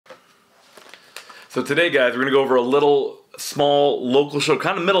So today, guys, we're going to go over a little small local show,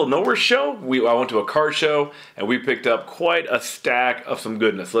 kind of middle of nowhere show. I went to a car show and we picked up quite a stack of some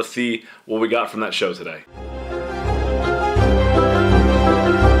goodness. Let's see what we got from that show today.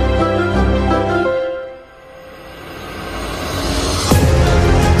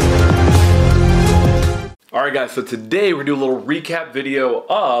 Alright guys, so today we're going to do a little recap video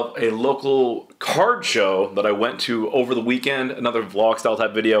of a local card show that I went to over the weekend, another vlog style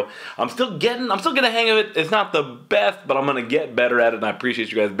type video. I'm still getting a hang of it. It's not the best, but I'm going to get better at it, and I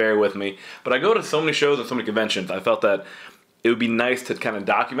appreciate you guys bearing with me. But I go to so many shows and so many conventions, I felt that it would be nice to kind of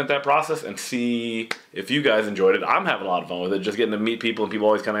document that process and see if you guys enjoyed it. I'm having a lot of fun with it, just getting to meet people, and people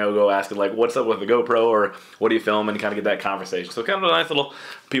always kind of go asking like, what's up with the GoPro, or what do you film, and kind of get that conversation. So kind of a nice little,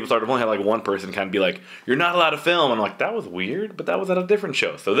 people started, only had like one person kind of be like, you're not allowed to film. And I'm like, that was weird, but that was at a different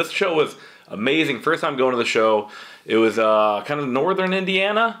show. So this show was amazing. First time going to the show. It was kind of northern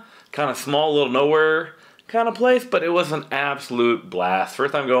Indiana, kind of small little nowhere kind of place, but it was an absolute blast.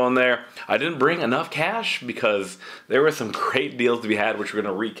 First time going there. I didn't bring enough cash because there were some great deals to be had, which we're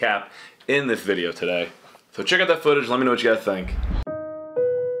going to recap in this video today. So check out that footage. Let me know what you guys think.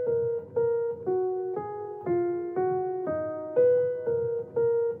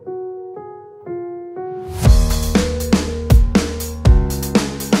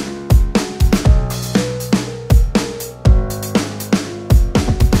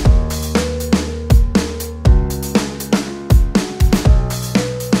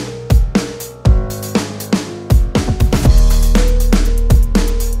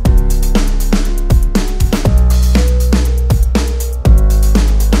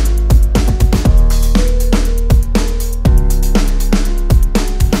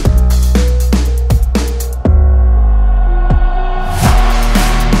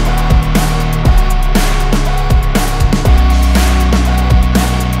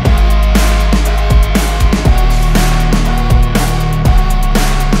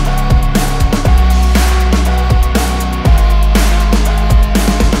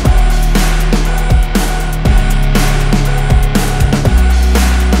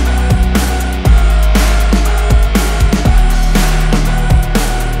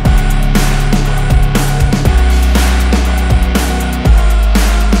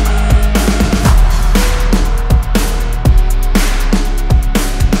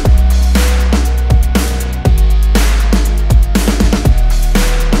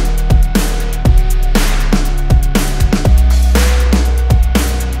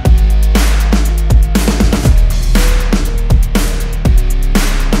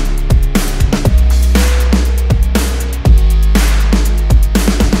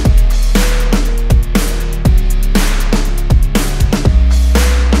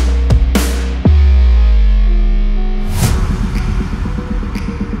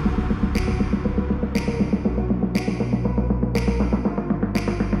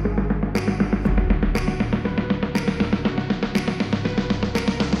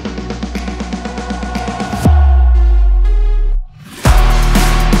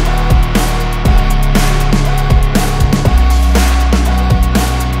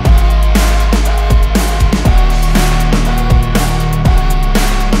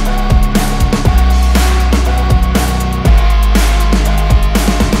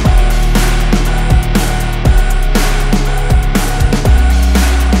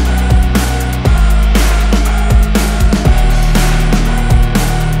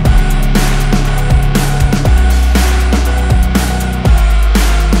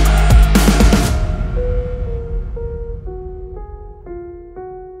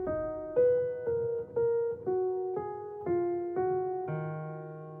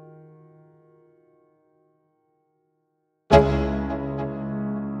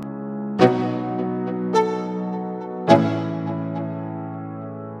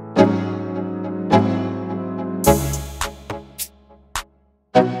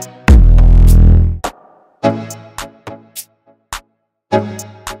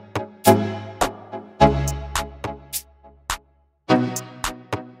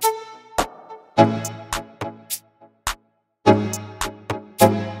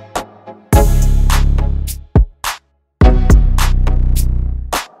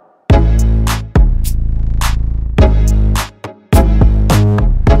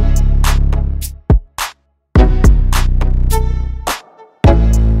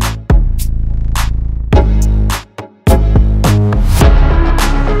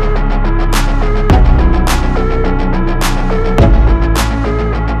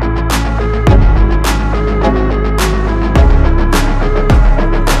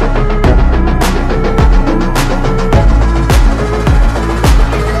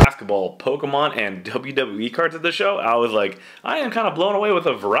 Ball, Pokemon, and WWE cards at the show, I was like, I am kind of blown away with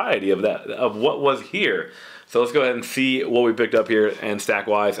a variety of what was here. So let's go ahead and see what we picked up here and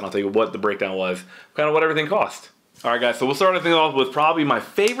stack-wise, and I'll tell you what the breakdown was, kind of what everything cost. Alright guys, so we'll start everything off with probably my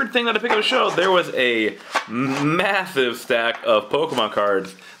favorite thing that I picked up at the show. There was a massive stack of Pokemon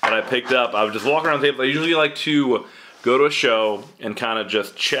cards that I picked up. I was just walking around the table. I usually like to go to a show and kind of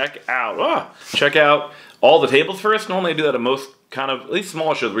just check out all the tables first. Normally I do that at most kind of, at least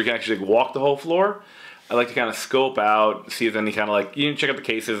small shows where you can actually walk the whole floor. I like to kind of scope out, see if any kind of like, you can check out the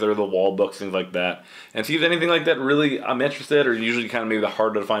cases or the wall books, things like that, and see if anything like that really I'm interested, or usually kind of maybe the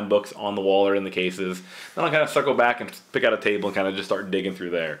harder to find books on the wall or in the cases. Then I'll kind of circle back and pick out a table and kind of just start digging through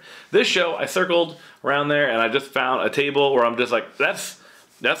there. This show, I circled around there and I just found a table where I'm just like, that's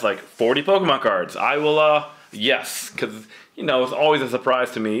like 40 Pokemon cards. I will, yes, because, you know, it's always a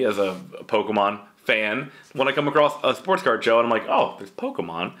surprise to me as a Pokemon fan when I come across a sports card show and I'm like, oh, there's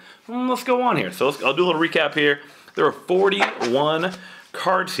Pokemon. Let's go on here. So I'll do a little recap here. There are 41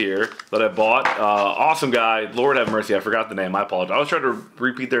 cards here that I bought. Awesome guy. Lord have mercy, I forgot the name. I apologize. I was trying to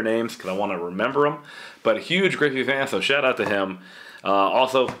repeat their names because I want to remember them. But a huge Griffey fan, so shout out to him.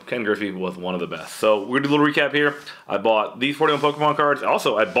 Also, Ken Griffey was one of the best. So we're going to do a little recap here. I bought these 41 Pokemon cards.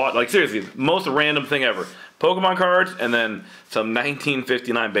 Also, I bought, like seriously, most random thing ever. Pokemon cards and then some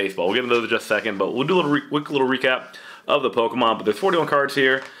 1959 baseball. We'll get into those in just a second, but we'll do a quick little recap of the Pokemon. But there's 41 cards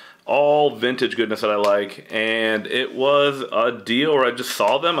here, all vintage goodness that I like, and it was a deal where I just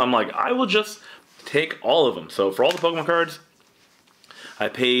saw them. I'm like, I will just take all of them. So for all the Pokemon cards, I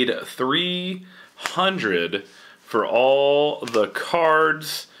paid $300 for all the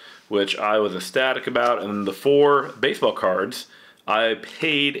cards, which I was ecstatic about, and then the 4 baseball cards, I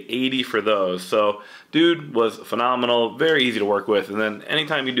paid $80 for those. So dude was phenomenal, very easy to work with, and then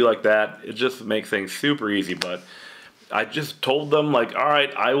anytime you do like that, it just makes things super easy. But I just told them, like,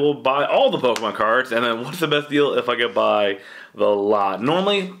 alright, I will buy all the Pokemon cards, and then what's the best deal if I could buy the lot?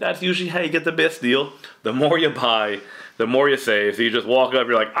 Normally, that's usually how you get the best deal. The more you buy, the more you save. So you just walk up,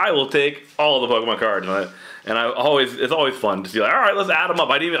 you're like, I will take all the Pokemon cards. And it's always fun to see, like, alright, let's add them up.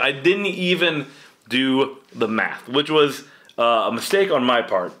 I didn't even do the math, which was a mistake on my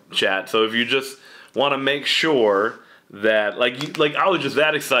part, chat. So if you just want to make sure that, like I was just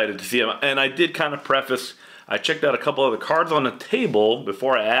that excited to see him, and I did kind of preface, I checked out a couple of the cards on the table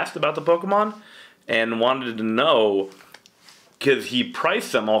before I asked about the Pokemon, and wanted to know, because he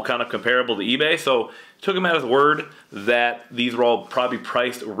priced them all kind of comparable to eBay, so took him at his word that these were all probably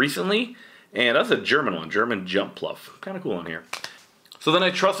priced recently, and that's a German one, German Jump Pluff, kind of cool on here. So then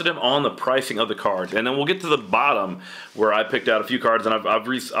I trusted him on the pricing of the cards, and then we'll get to the bottom where I picked out a few cards, and I've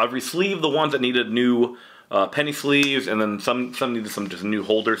re-sleeved the ones that needed new penny sleeves, and then some needed some just new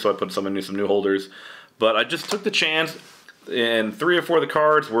holders, so I put some new holders. But I just took the chance, and 3 or 4 of the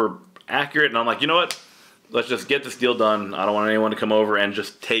cards were accurate, and I'm like, you know what? Let's just get this deal done. I don't want anyone to come over and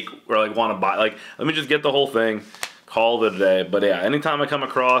just take, or like want to buy, like, let me just get the whole thing, call it a day. But yeah, anytime I come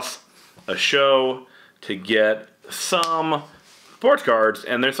across a show to get some sports cards,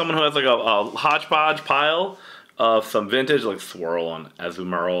 and there's someone who has like a hodgepodge pile of some vintage, like Swirl on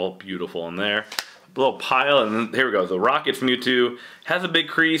Azumarill, beautiful in there. A little pile, and then here we go. The Rocket from Mewtwo has a big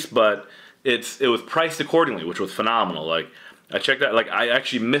crease, but it was priced accordingly, which was phenomenal. Like, I checked that, like, I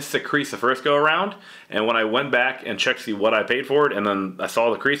actually missed the crease the first go around, and when I went back and checked to see what I paid for it, and then I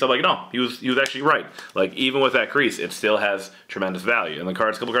saw the crease, I'm like, no, he was actually right. Like, even with that crease, it still has tremendous value. And the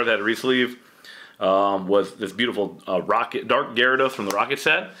cards, a couple cards I had to re-sleeve. Was this beautiful Rocket Dark Gyarados from the Rocket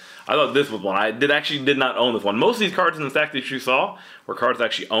set. I thought this was one. I did not own this one. Most of these cards in the stack that you saw were cards I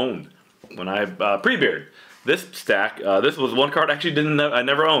actually owned when I pre-beard. This stack, this was one card I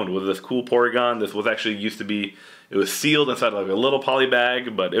never owned, with this cool Porygon. This was actually used to be, it was sealed inside like a little poly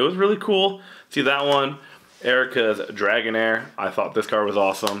bag, but it was really cool. See that one? Erica's Dragonair. I thought this card was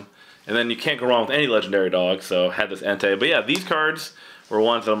awesome. And then you can't go wrong with any legendary dog, so I had this Entei. But yeah, these cards were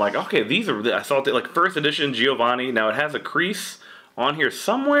ones that I'm like, okay, these are, I saw it like first edition Giovanni. Now it has a crease on here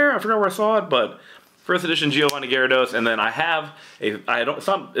somewhere. I forgot where I saw it, but first edition Giovanni Gyarados. And then I have it's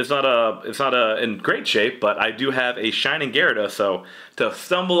not in great shape, but I do have a Shining Gyarados. So to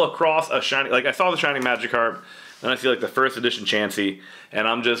stumble across a shiny, like I saw the Shining Magikarp, then I see like the first edition Chansey, and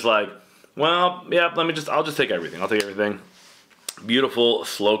I'm just like, well, yeah, I'll just take everything. I'll take everything. Beautiful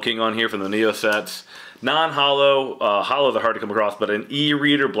Slowking on here from the Neo sets. Non-hollow, hollows are hard to come across, but an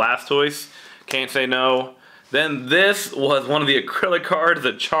E-Reader Blastoise, can't say no. Then this was one of the acrylic cards,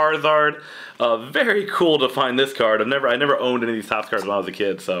 the Charizard. Very cool to find this card. I never owned any of these Topps cards when I was a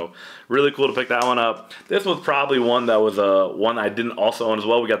kid, so really cool to pick that one up. This was probably one that was one I didn't also own as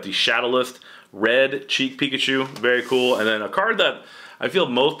well. We got the Shadowless Red Cheek Pikachu, very cool. And then a card that I feel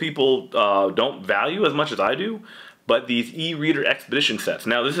most people don't value as much as I do, but these e-reader expedition sets.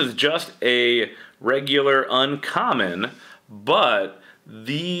 Now this is just a regular uncommon, but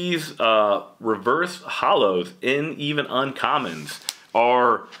these reverse hollows in even uncommons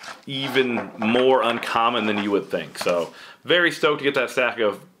are even more uncommon than you would think. So very stoked to get that stack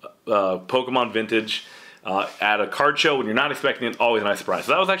of Pokemon Vintage at a card show when you're not expecting it. Always a nice surprise.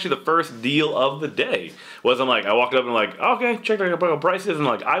 So that was actually the first deal of the day. Wasn't like I walked up and like, okay, check out Pokemon prices, and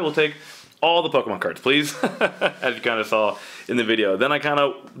like I will take all the Pokemon cards, please. As you kind of saw in the video. Then I kind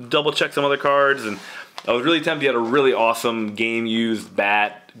of double checked some other cards, and I was really tempted. He had a really awesome game used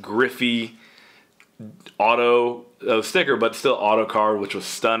bat Griffey auto sticker, but still auto card, which was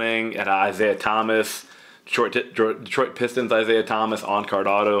stunning. And Isaiah Thomas, Detroit Pistons Isaiah Thomas on card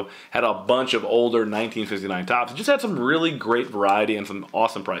auto. Had a bunch of older 1959 tops. Just had some really great variety and some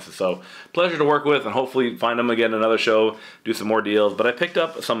awesome prices. So pleasure to work with, and hopefully find them again another show, do some more deals. But I picked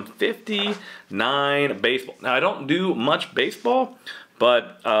up some 59 baseball. Now I don't do much baseball,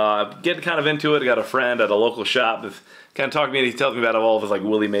 but getting kind of into it. I got a friend at a local shop that's kind of talking to me, and he tells me about all of his like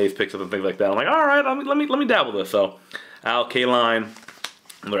Willie Mays picks up and things like that. I'm like, all right, let me dabble this. So Al Kaline,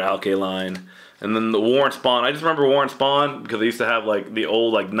 another Al Kaline, and then the Warren Spawn. I just remember Warren Spawn because they used to have like the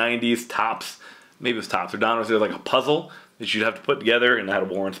old like 90s tops, maybe it was tops or Donruss. There was like a puzzle that you'd have to put together, and I had a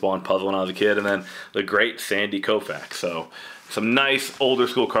Warren Spawn puzzle when I was a kid, and then the great Sandy Koufax. So some nice older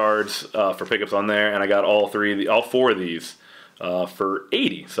school cards for pickups on there, and I got all four of these. For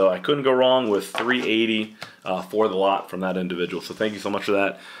 $80, so I couldn't go wrong with $380 for the lot from that individual. So thank you so much for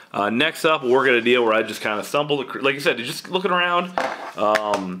that. Next up, we're gonna deal where I just kind of stumbled, like you said, just looking around.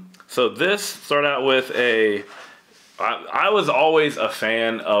 So this started out with I was always a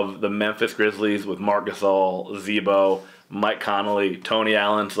fan of the Memphis Grizzlies with Marc Gasol, Zebo, Mike Conley, Tony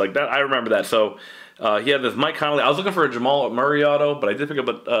Allen, so like that. I remember that. So. He had this Mike Conley. I was looking for a Jamal Murray auto, but I did pick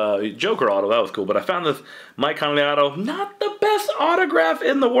up a Joker auto. That was cool. But I found this Mike Conley auto. Not the best autograph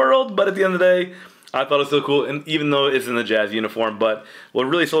in the world, but at the end of the day, I thought it was still cool. And even though it's in the Jazz uniform, but what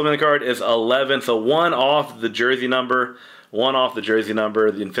really sold me in the card is 11. So one off the jersey number,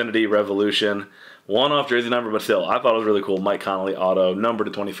 the Infinity Revolution, one off jersey number, but still, I thought it was really cool. Mike Conley auto, number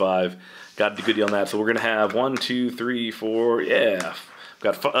to 25. Got a good deal on that. So we're gonna have 1, 2, 3, 4, yeah.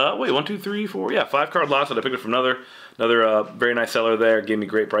 Got 1, 2, 3, 4, yeah, 5 card lots that I picked up from another very nice seller there. Gave me a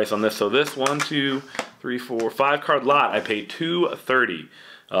great price on this. So this 1, 2, 3, 4, 5 card lot, I paid $230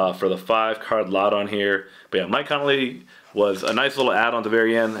 for the 5 card lot on here. But yeah, Mike Conley was a nice little add on at the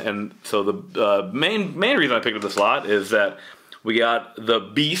very end, and so the main reason I picked up this lot is that we got the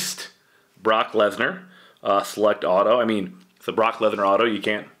Beast Brock Lesnar select auto. I mean, it's a Brock Lesnar auto. You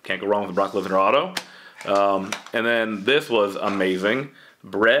can't go wrong with the Brock Lesnar auto. And then this was amazing.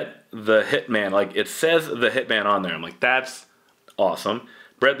 Brett the Hitman, like it says the Hitman on there. I'm like, that's awesome.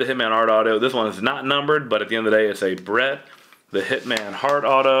 Brett the Hitman Art Auto. This one is not numbered, but at the end of the day, it's a Brett the Hitman Heart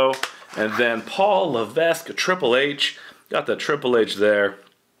Auto. And then Paul Levesque Triple H. Got the Triple H there.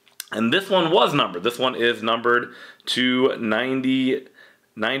 And this one was numbered. This one is numbered to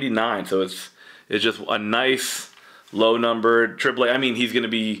 99. So it's just a nice low numbered Triple H. I mean, he's going to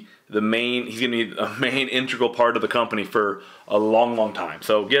be a main integral part of the company for a long time.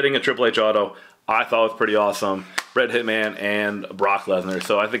 So getting a Triple H auto, I thought was pretty awesome. Brett Hitman and Brock Lesnar.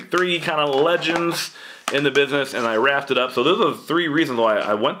 So I think 3 kind of legends in the business, and I wrapped it up. So those are the 3 reasons why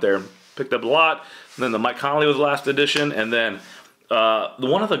I went there. Picked up a lot. And then the Mike Conley was last edition, and then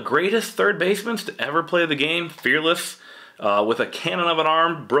one of the greatest third basemen to ever play the game, Fearless, with a cannon of an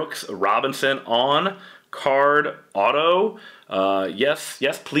arm, Brooks Robinson on card auto.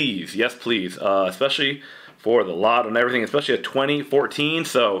 Yes please, especially for the lot and everything, especially a 2014.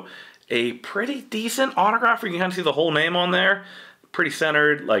 So a pretty decent autograph. You can kind of see the whole name on there, pretty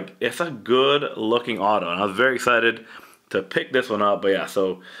centered. Like, it's a good looking auto, and I was very excited to pick this one up. But yeah,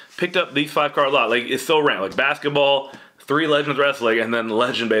 so picked up these 5 card lot. Like, it's so random, like basketball, 3 Legends Wrestling, and then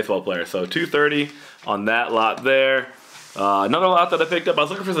Legend Baseball player. So $230 on that lot there. Another lot that I picked up, I was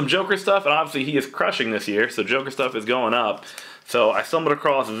looking for some Joker stuff, and obviously he is crushing this year, so Joker stuff is going up. So I stumbled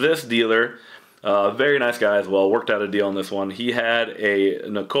across this dealer, very nice guy as well, worked out a deal on this one. He had a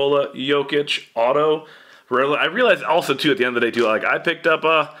Nikola Jokic auto. I realized also too at the end of the day too, like I picked up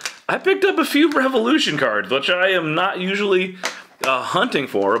a few Revolution cards, which I am not usually hunting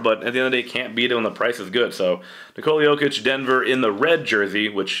for, but at the end of the day can't beat it when the price is good. So Nikola Jokic, Denver in the red jersey,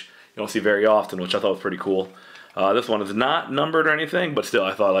 which you don't see very often, which I thought was pretty cool. This one is not numbered or anything, but still,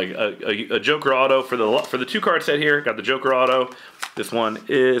 I thought like a Joker auto for the 2 card set here. Got the Joker auto. This one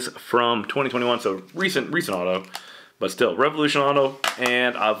is from 2021, so recent auto, but still Revolution auto.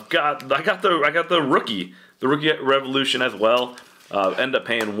 And I got the rookie Revolution as well. End up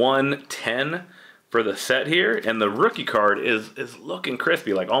paying $110 for the set here, and the rookie card is looking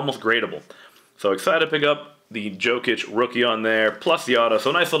crispy, like almost gradable. So excited to pick up the Jokic rookie on there, plus the auto.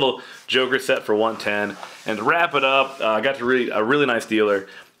 So nice little Joker set for $110. And to wrap it up, I got to a really nice dealer.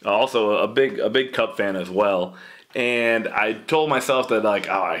 Also a big Cup fan as well. And I told myself that like,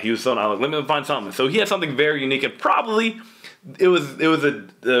 he was so nice. Let me find something. So he had something very unique, and probably it was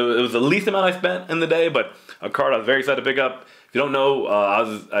the least amount I spent in the day, but a card I was very excited to pick up. If you don't know,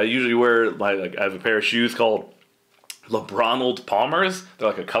 I usually wear like I have a pair of shoes called LeBronald Palmers. They're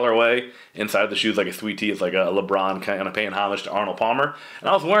like a colorway. Inside the shoes like a sweet tea. It's like a LeBron kind of paying homage to Arnold Palmer. And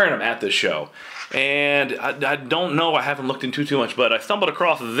I was wearing them at this show. And I don't know, I haven't looked into too much, but I stumbled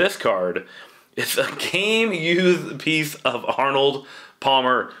across this card. It's a game-used piece of Arnold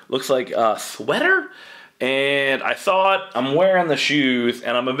Palmer. Looks like a sweater. And I saw it. I'm wearing the shoes,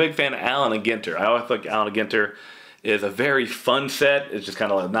 and I'm a big fan of Allen and Ginter. I always think Allen and Ginter is a very fun set. It's just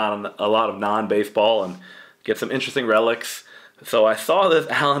kind of like a lot of non-baseball, and get some interesting relics. So I saw this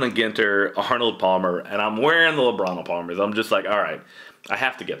Allen and Ginter Arnold Palmer, and I'm wearing the LeBron Palmers. I'm just like, all right, I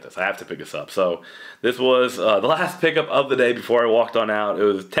have to get this. I have to pick this up. So this was the last pickup of the day before I walked on out. It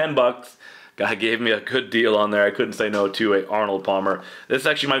was $10. Guy gave me a good deal on there. I couldn't say no to a Arnold Palmer. This is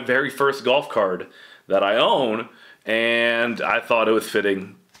actually my very first golf card that I own, and I thought it was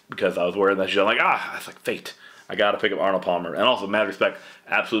fitting because I was wearing that shoe. I'm like, it's like fate. I got to pick up Arnold Palmer. And also, mad respect,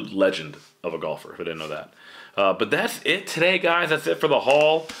 absolute legend of a golfer, if I didn't know that. But that's it today, guys. That's it for the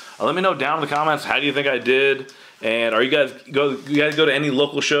haul. Let me know down in the comments, how do you think I did? And you guys go to any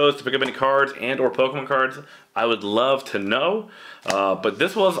local shows to pick up any cards and or Pokemon cards? I would love to know. But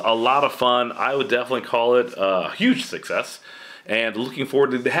this was a lot of fun. I would definitely call it a huge success. And looking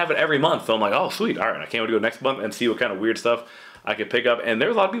forward to have it every month. So I'm like, oh, sweet. All right, I can't wait to go next month and see what kind of weird stuff I could pick up. And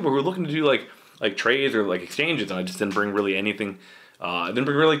there's a lot of people who are looking to do like trades or like exchanges, and I just didn't bring really anything.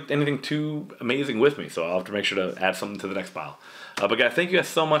 Anything too amazing with me, so I'll have to make sure to add something to the next pile. But guys, thank you guys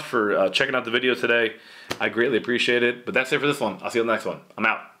so much for checking out the video today. I greatly appreciate it. But that's it for this one. I'll see you on the next one. I'm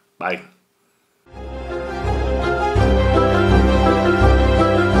out. Bye.